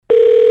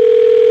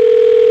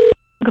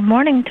Good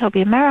morning,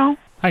 Toby and Merrill.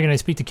 Hi, can I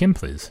speak to Kim,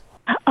 please?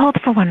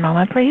 Hold for one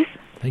moment, please.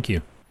 Thank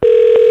you.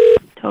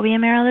 Toby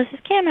and Merrill, this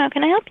is Kim. How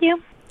can I help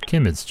you?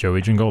 Kim, it's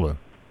Joey Giangola.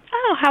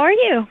 Oh, how are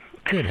you?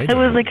 Good, hey, I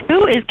was Joey. like,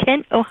 who is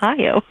Kent,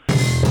 Ohio?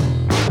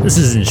 This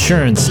is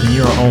insurance in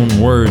your own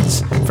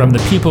words from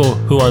the people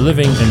who are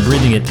living and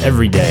breathing it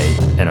every day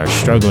and are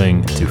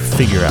struggling to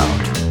figure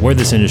out where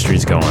this industry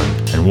is going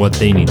and what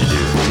they need to do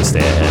to stay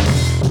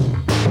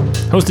ahead.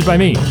 Hosted by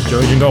me,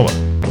 Joey Giangola.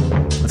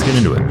 Let's get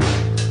into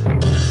it.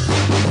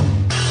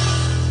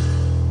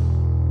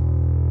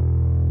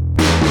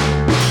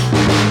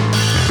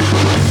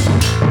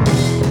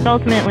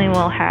 Ultimately,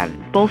 we'll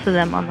have both of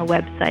them on the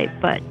website,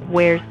 but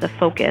where's the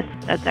focus?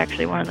 That's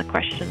actually one of the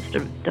questions the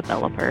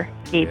developer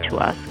gave to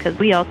us, because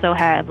we also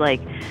have,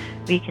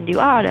 we can do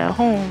auto,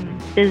 home,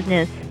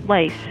 business,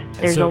 life.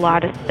 There's a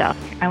lot of stuff.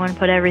 I want to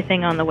put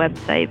everything on the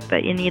website,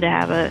 but you need to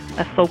have a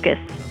focus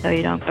so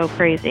you don't go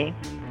crazy.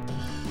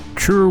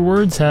 Truer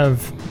words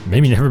have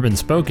maybe never been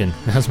spoken.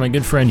 That's my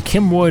good friend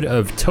Kim Wood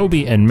of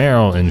Toby and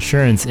Merrill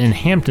Insurance in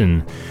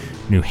Hampton,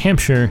 New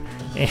Hampshire,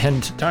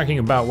 and talking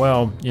about,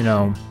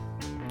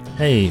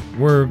 hey,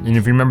 and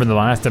if you remember the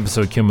last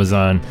episode Kim was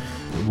on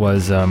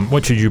was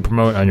what should you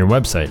promote on your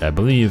website, I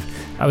believe.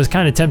 I was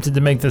kind of tempted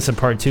to make this a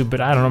part 2,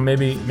 but I don't know,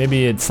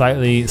 maybe it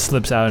slightly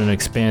slips out and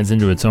expands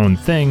into its own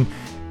thing,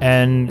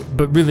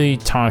 but really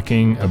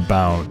talking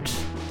about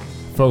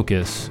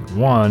focus,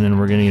 one, and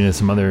we're going to get into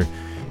some other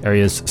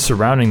areas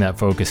surrounding that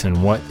focus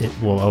and what it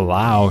will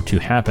allow to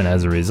happen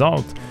as a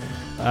result.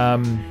 I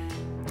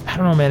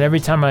don't know, man, every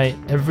time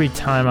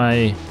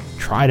I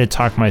try to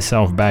talk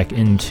myself back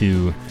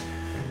into,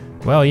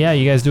 well, yeah,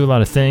 you guys do a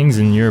lot of things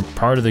and you're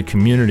part of the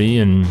community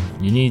and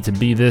you need to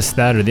be this,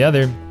 that, or the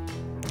other,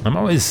 I'm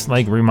always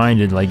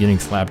reminded, getting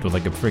slapped with a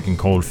freaking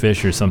cold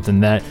fish or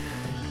something, that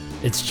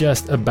it's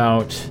just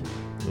about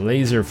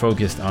laser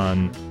focused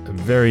on a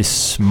very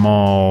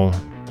small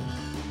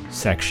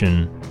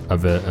section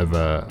of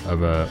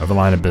a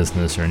line of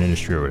business or an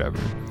industry or whatever.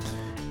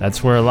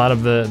 That's where a lot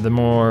of the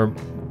more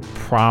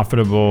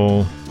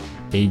profitable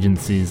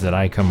agencies that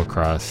I come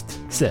across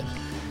sit.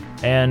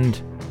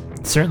 And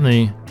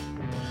certainly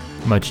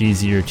much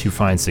easier to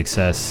find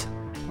success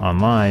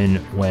online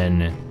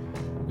when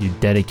you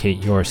dedicate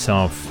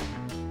yourself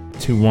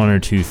to one or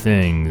two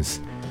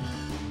things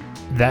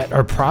that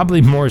are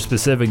probably more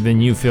specific than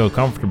you feel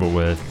comfortable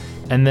with.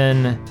 And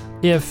then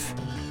if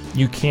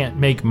you can't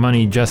make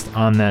money just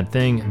on that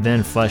thing,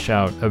 then flesh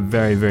out a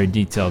very, very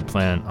detailed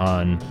plan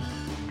on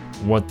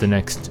what the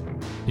next,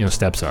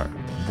 steps are.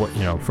 What,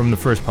 from the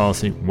first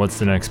policy, what's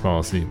the next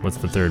policy? What's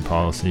the third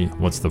policy?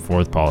 What's the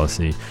fourth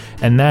policy?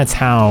 And that's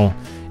how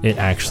it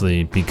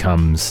actually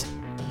becomes,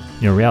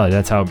 reality.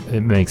 That's how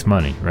it makes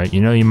money, right?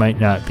 You might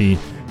not be,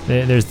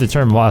 there's the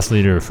term loss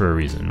leader for a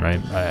reason,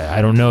 right?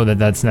 I don't know that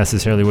that's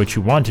necessarily what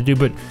you want to do,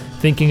 but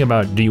thinking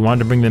about, do you want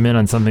to bring them in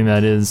on something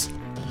that is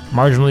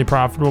marginally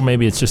profitable?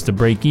 Maybe it's just a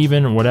break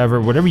even, whatever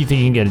you think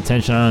you can get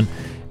attention on,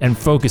 and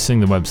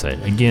focusing the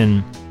website.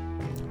 Again,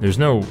 there's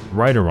no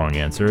right or wrong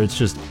answer. It's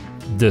just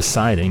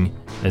deciding,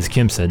 as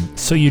Kim said,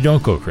 so you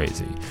don't go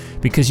crazy,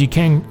 because you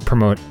can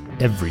promote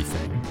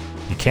everything.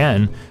 You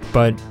can,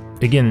 but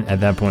again,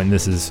 at that point,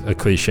 this is a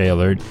cliche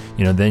alert,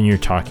 then you're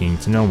talking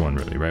to no one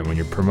really, right? When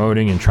you're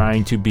promoting and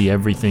trying to be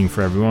everything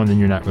for everyone, then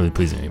you're not really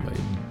pleasing anybody.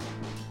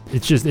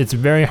 It's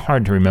very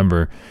hard to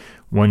remember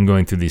when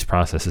going through these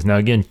processes. Now,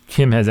 again,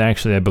 Kim has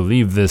actually, I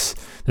believe this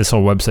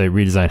whole website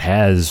redesign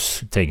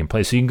has taken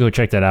place, so you can go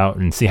check that out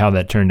and see how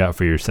that turned out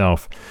for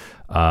yourself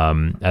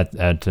at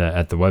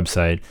the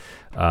website.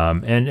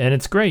 And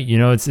it's great.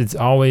 It's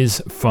always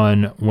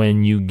fun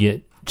when you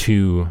get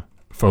to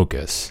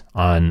focus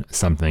on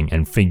something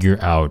and figure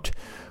out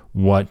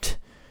what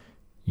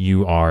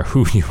you are,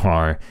 who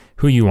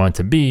you want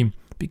to be,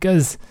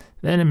 because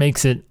then it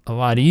makes it a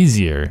lot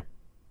easier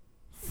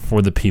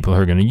for the people who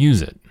are going to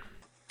use it.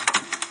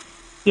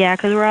 Yeah,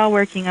 because we're all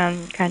working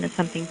on kind of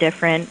something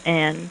different,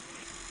 and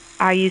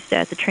I used to,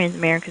 at the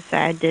Transamerica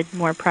side, did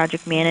more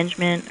project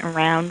management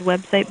around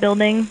website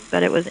building,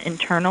 but it was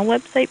internal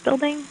website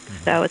building,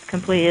 so it's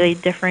completely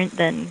different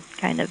than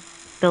kind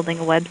of building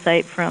a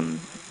website from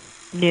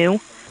new.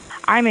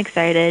 I'm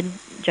excited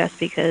just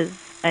because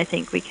I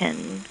think we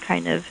can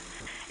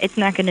it's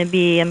not going to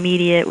be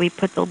immediate. We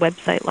put the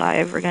website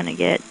live, we're going to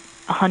get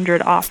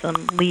 100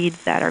 awesome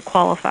leads that are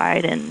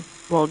qualified and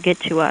will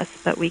get to us,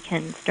 but we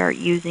can start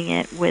using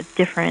it with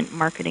different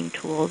marketing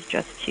tools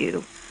just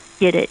to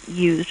get it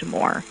used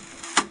more.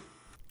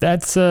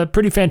 That's a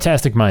pretty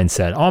fantastic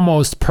mindset.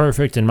 Almost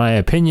perfect in my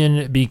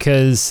opinion,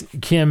 because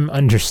Kim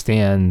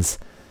understands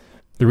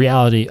the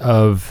reality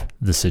of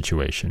the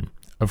situation.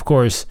 Of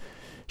course,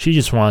 she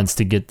just wants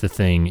to get the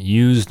thing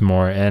used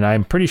more, and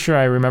I'm pretty sure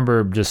I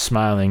remember just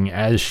smiling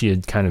as she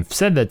had kind of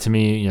said that to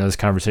me. This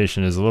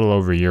conversation is a little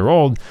over a year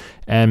old,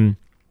 and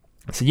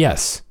I said,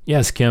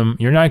 yes, Kim,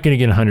 you're not going to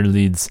get 100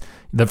 leads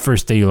the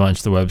first day you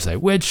launch the website,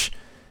 which,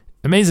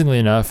 amazingly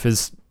enough,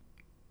 is,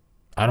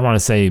 I don't want to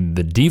say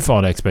the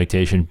default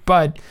expectation,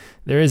 but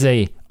there is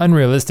a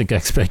unrealistic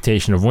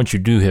expectation of once you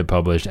do hit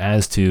publish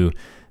as to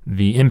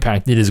the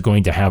impact it is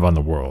going to have on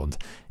the world.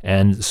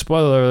 And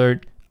spoiler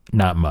alert,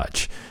 not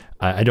much.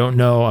 I don't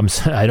know.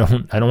 I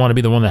don't want to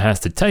be the one that has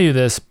to tell you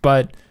this,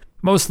 but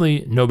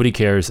mostly nobody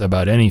cares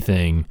about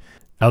anything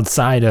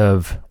outside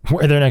of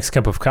where their next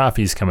cup of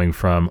coffee is coming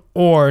from,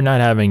 or not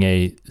having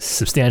a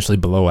substantially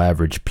below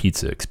average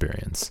pizza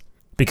experience.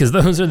 Because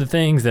those are the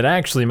things that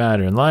actually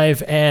matter in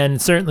life,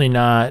 and certainly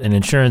not an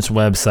insurance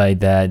website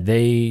that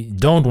they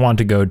don't want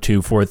to go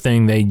to for a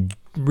thing they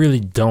really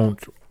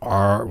don't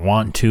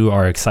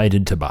are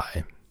excited to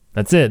buy.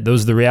 That's it.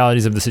 Those are the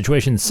realities of the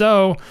situation.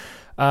 So,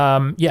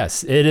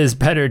 yes, it is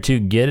better to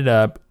get it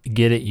up,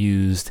 get it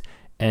used,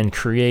 and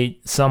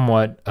create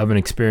somewhat of an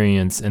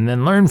experience, and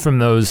then learn from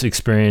those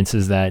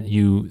experiences that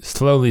you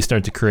slowly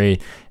start to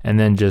create, and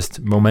then just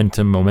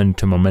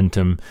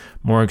momentum,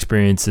 more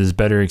experiences,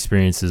 better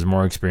experiences,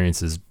 more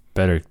experiences,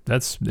 better.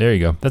 There you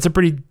go. That's a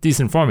pretty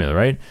decent formula,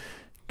 right?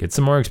 Get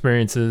some more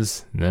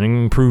experiences, then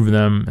improve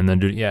them, and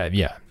then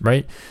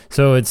right?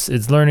 So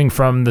it's learning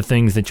from the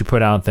things that you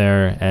put out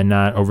there and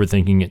not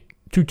overthinking it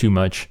too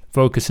much,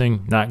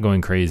 focusing, not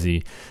going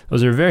crazy.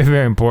 Those are very,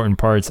 very important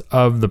parts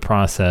of the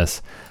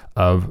process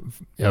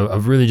of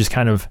really just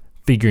kind of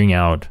figuring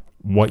out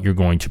what you're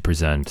going to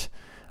present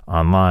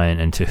online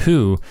and to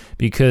who,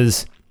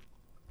 because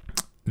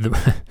the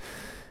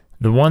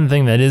one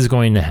thing that is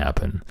going to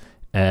happen,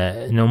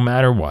 no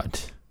matter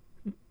what,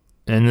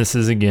 and this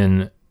is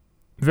again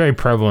very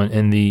prevalent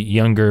in the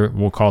younger,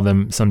 we'll call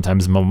them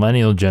sometimes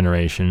millennial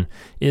generation,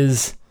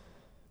 is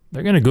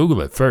they're going to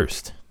Google it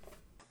first.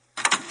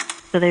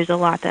 So there's a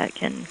lot that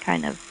can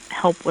kind of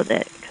help with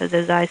it, because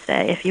as I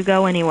say, if you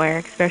go anywhere,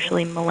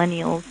 especially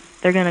millennials,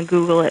 they're going to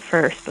Google it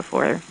first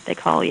before they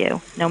call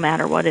you, no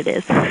matter what it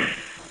is.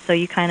 So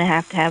you kind of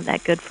have to have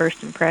that good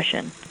first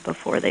impression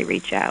before they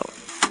reach out.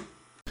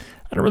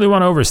 I don't really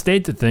want to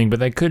overstate the thing, but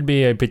that could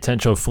be a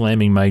potential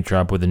flaming mic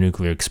drop with a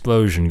nuclear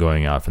explosion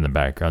going off in the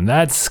background.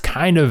 That's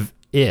kind of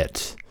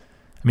it.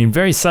 I mean,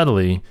 very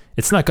subtly,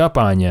 it snuck up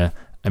on you.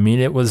 I mean,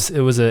 it was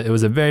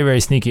a very,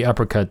 very sneaky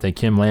uppercut that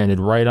Kim landed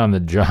right on the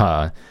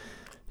jaw.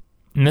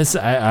 And this,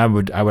 I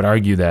would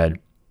argue that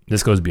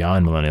this goes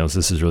beyond millennials.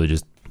 This is really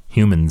just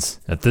humans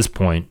at this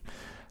point.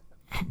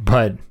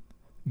 But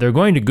they're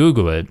going to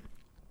Google it,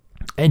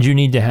 and you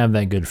need to have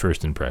that good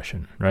first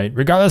impression, right?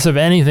 Regardless of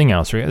anything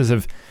else, regardless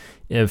of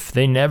if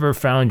they never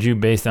found you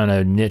based on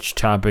a niche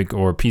topic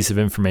or piece of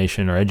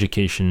information or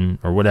education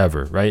or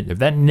whatever, right? If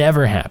that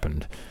never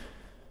happened,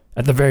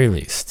 at the very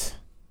least,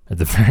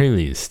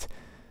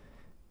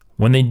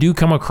 when they do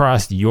come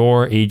across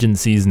your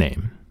agency's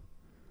name,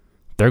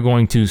 they're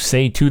going to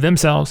say to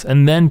themselves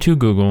and then to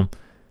Google,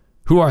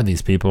 who are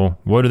these people?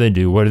 What do they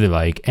do? What do they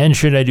like? And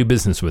should I do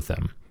business with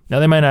them? Now,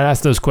 they might not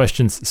ask those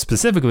questions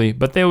specifically,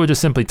 but they will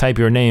just simply type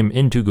your name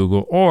into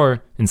Google,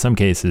 or in some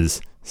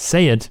cases,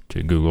 say it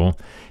to Google,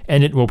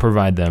 and it will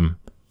provide them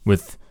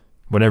with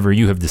whatever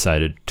you have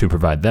decided to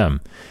provide them.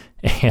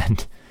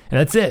 And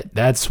that's it.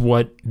 That's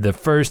what the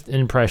first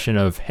impression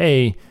of,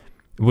 hey,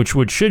 which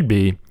should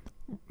be,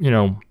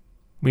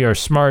 we are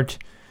smart,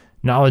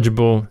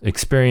 knowledgeable,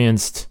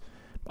 experienced,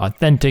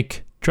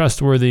 authentic,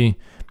 trustworthy,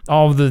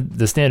 all of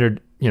the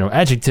standard,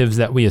 adjectives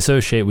that we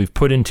associate, we've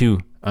put into,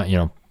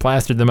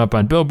 plastered them up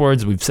on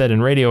billboards, we've said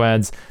in radio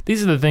ads.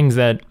 These are the things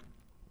that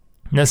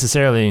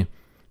necessarily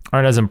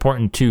aren't as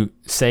important to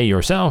say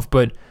yourself,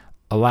 but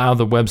allow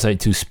the website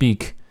to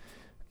speak.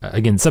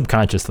 Again,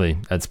 subconsciously,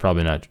 that's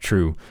probably not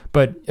true.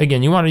 But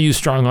again, you want to use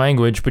strong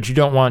language, but you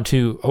don't want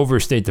to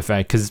overstate the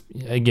fact, because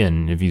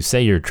again, if you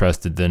say you're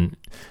trusted, then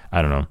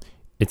I don't know.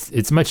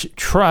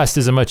 Trust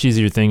is a much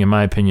easier thing, in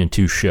my opinion,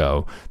 to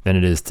show than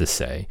it is to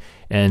say.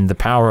 And the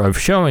power of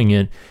showing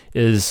it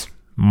is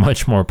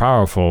much more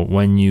powerful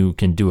when you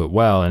can do it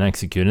well and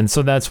execute. And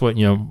so that's what,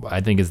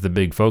 I think is the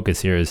big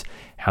focus here, is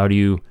how do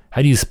you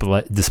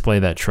display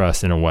that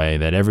trust in a way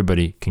that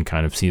everybody can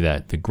kind of see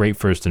that, the great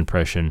first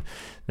impression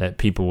that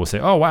people will say,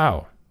 oh,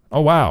 wow.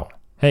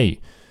 Hey,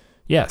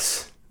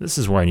 yes, this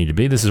is where I need to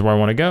be. This is where I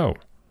want to go.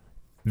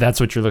 That's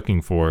what you're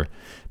looking for,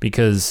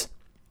 because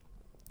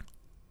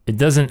it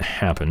doesn't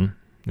happen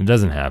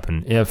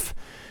if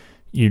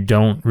you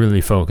don't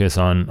really focus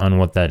on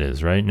what that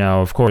is, right?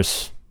 Now, of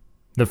course,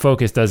 the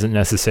focus doesn't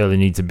necessarily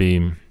need to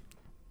be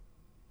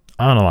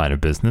on a line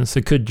of business.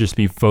 It could just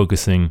be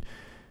focusing,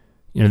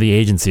 the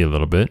agency a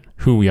little bit,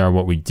 who we are,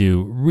 what we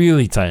do,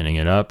 really tightening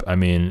it up. I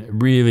mean,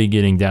 really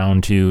getting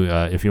down to,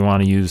 if you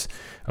want to use,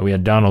 we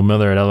had Donald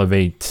Miller at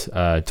Elevate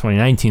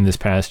 2019 this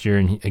past year,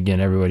 and again,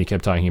 everybody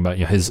kept talking about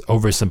his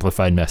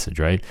oversimplified message,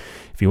 right?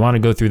 If you want to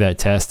go through that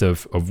test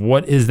of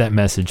what is that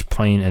message,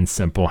 plain and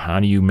simple,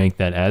 how do you make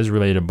that as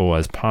relatable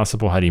as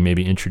possible? How do you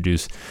maybe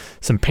introduce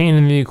some pain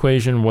in the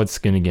equation? What's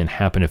going to, again,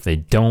 happen if they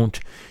don't,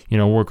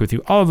 work with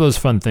you? All of those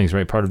fun things,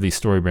 right? Part of the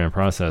story brand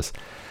process.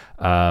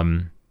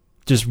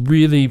 Just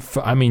really,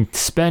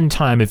 spend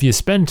time. If you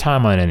spend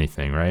time on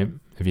anything, right?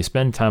 If you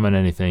spend time on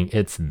anything,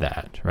 it's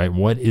that, right?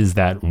 What is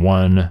that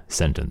one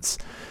sentence?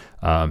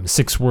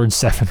 6 words,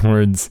 7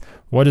 words.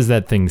 What does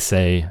that thing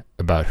say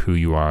about who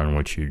you are and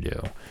what you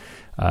do?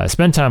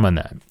 Spend time on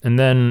that. And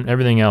then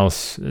everything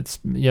else, it's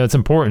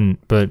important,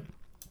 but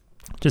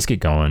just get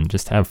going.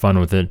 Just have fun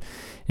with it.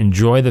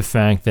 Enjoy the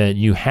fact that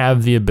you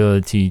have the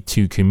ability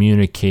to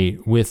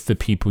communicate with the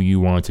people you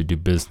want to do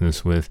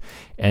business with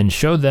and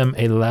show them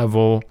a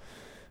level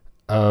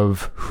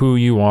of who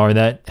you are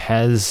that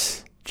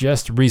has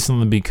just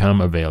recently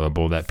become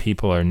available, that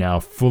people are now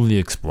fully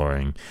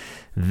exploring.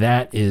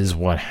 That is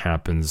what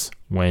happens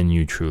when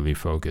you truly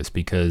focus,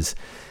 because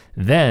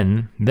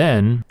then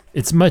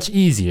it's much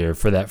easier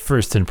for that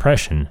first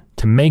impression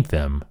to make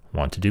them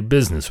want to do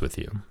business with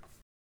you.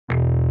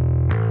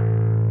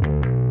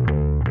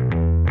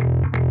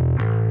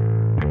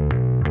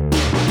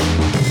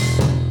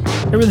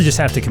 I really just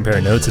have to compare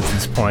notes at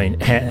this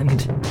point,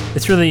 and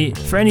it's really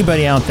for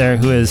anybody out there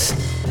who has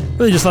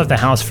really just left the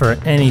house for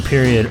any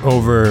period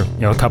over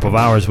a couple of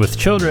hours with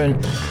children,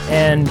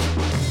 and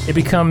it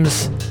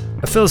becomes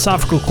a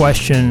philosophical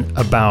question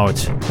about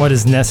what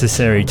is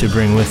necessary to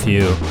bring with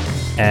you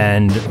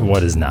and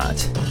what is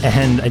not.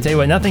 And I tell you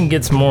what, nothing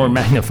gets more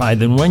magnified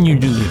than when you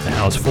do leave the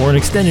house for an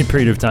extended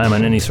period of time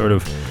on any sort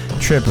of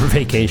trip or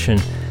vacation.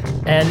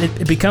 And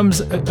it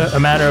becomes a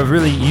matter of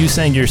really you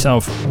saying to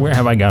yourself, where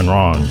have I gone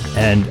wrong?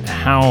 And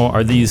how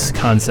are these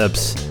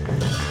concepts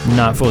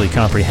not fully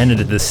comprehended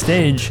at this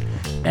stage?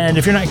 And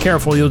if you're not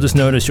careful, you'll just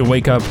notice you'll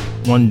wake up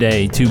one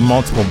day to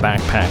multiple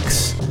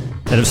backpacks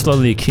that have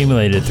slowly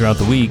accumulated throughout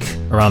the week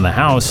around the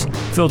house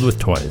filled with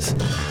toys.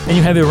 And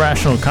you have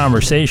irrational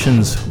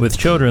conversations with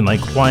children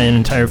like why an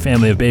entire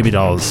family of baby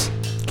dolls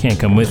can't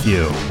come with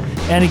you.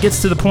 And it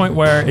gets to the point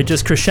where it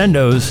just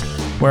crescendos,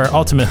 where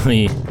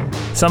ultimately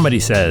somebody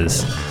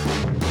says,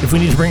 if we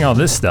need to bring all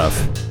this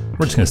stuff,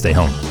 we're just going to stay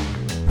home.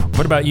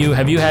 What about you?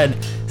 Have you had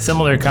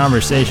similar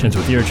conversations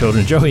with your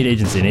children? Joey at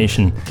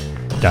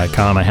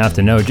agencynation.com. I have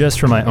to know, just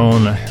for my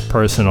own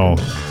personal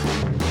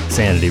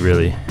sanity,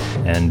 really.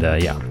 And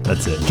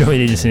that's it.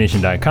 Joey at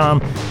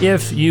agencynation.com.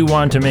 If you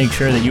want to make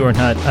sure that you are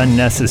not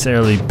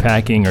unnecessarily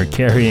packing or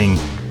carrying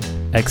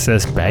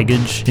excess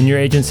baggage in your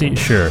agency,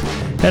 sure.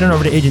 Head on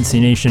over to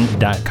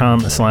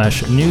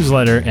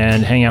agencynation.com/newsletter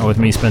and hang out with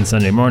me, spend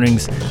Sunday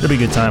mornings. It'll be a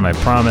good time, I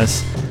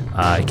promise.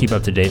 Keep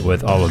up to date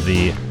with all of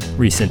the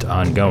recent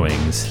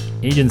ongoings.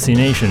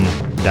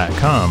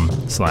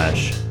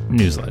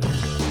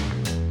 agencynation.com/newsletter.